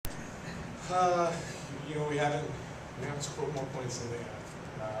Uh, we haven't scored more points than they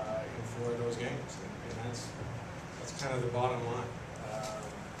have in 4 of those games, and that's kind of the bottom line.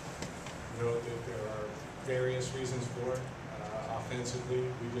 There are various reasons for it. Offensively,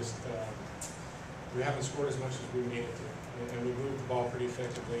 we haven't scored as much as we needed to, and we moved the ball pretty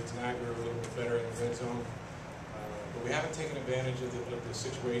effectively. Tonight we were a little bit better in the red zone, but we haven't taken advantage of the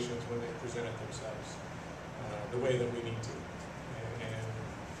situations when they presented themselves the way that we need to. And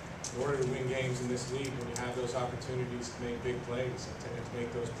in order to win games in this league, when you have those opportunities to make big plays and to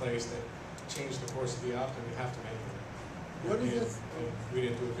make those plays that change the course of the outcome, you have to make them. And we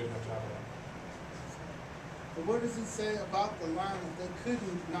didn't do a good enough job of that. But what does it say about the line that they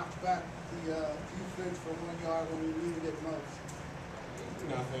couldn't knock back the defense for 1 yard when we needed it most?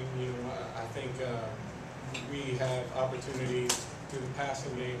 Nothing. I think we have opportunities through the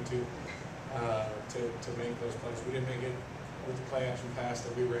passing game to make those plays. We didn't make it with the play action pass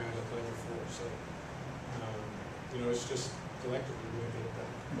that we ran the play before. So it's just collectively we didn't get it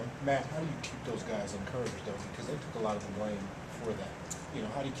done. Matt, how do you keep those guys encouraged though? Because they took a lot of the blame for that.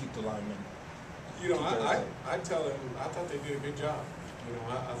 How do you keep the linemen? I tell them I thought they did a good job.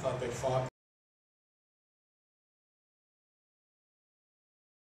 I thought they fought.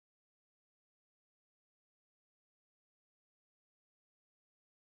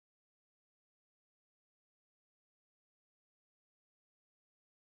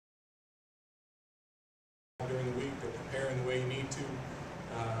 During the week, they're preparing the way you need to.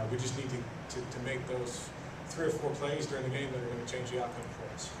 We just need to make those 3 or 4 plays during the game that are going to change the outcome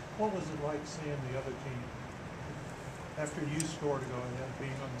for us. What was it like seeing the other team after you scored a goal and then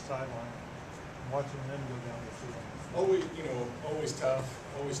being on the sideline and watching them go down the field? Always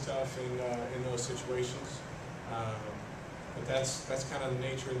tough in those situations. But that's kind of the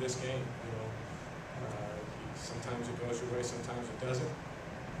nature of this game. Sometimes it goes your way, sometimes it doesn't.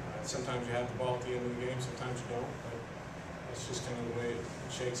 Sometimes you have the ball at the end of the game, sometimes you don't. But that's just kind of the way it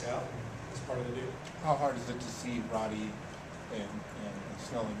shakes out. And it's part of the deal. How hard is it to see Roddy and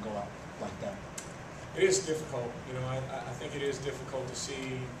Snelling go out like that? It is difficult. I think it is difficult to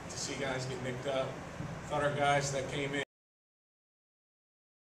see guys get nicked up. I thought our guys that came in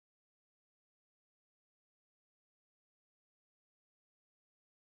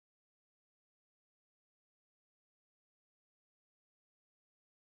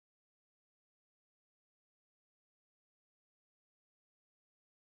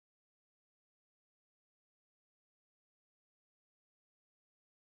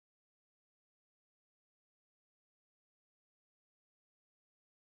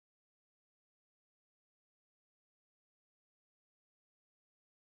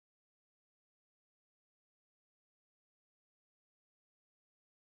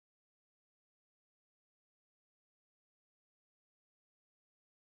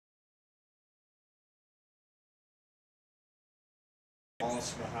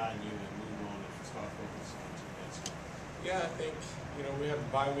Balls behind you and move on and start focusing on your next one. Yeah, I think, we have a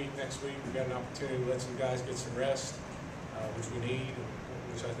bye week next week. We've got an opportunity to let some guys get some rest, which we need,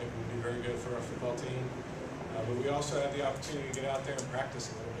 which I think will be very good for our football team. But we also have the opportunity to get out there and practice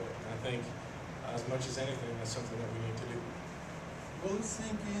a little bit. And I think, as much as anything, that's something that we need to do. Will it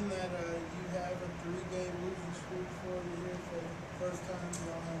sink in that you have a 3-game losing streak for the year for the first time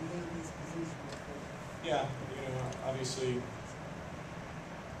y'all have been in this position before? Yeah, obviously,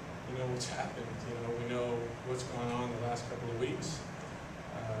 what's happened. We know what's gone on the last couple of weeks.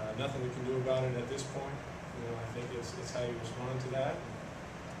 Nothing we can do about it at this point. I think it's how you respond to that.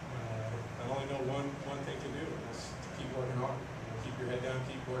 I only know one thing to do, and that's to keep working hard. Keep your head down,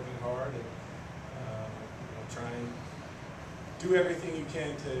 keep working hard, and try and do everything you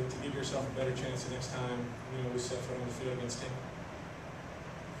can to give yourself a better chance the next time we set foot on the field against him.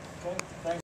 Okay, thanks.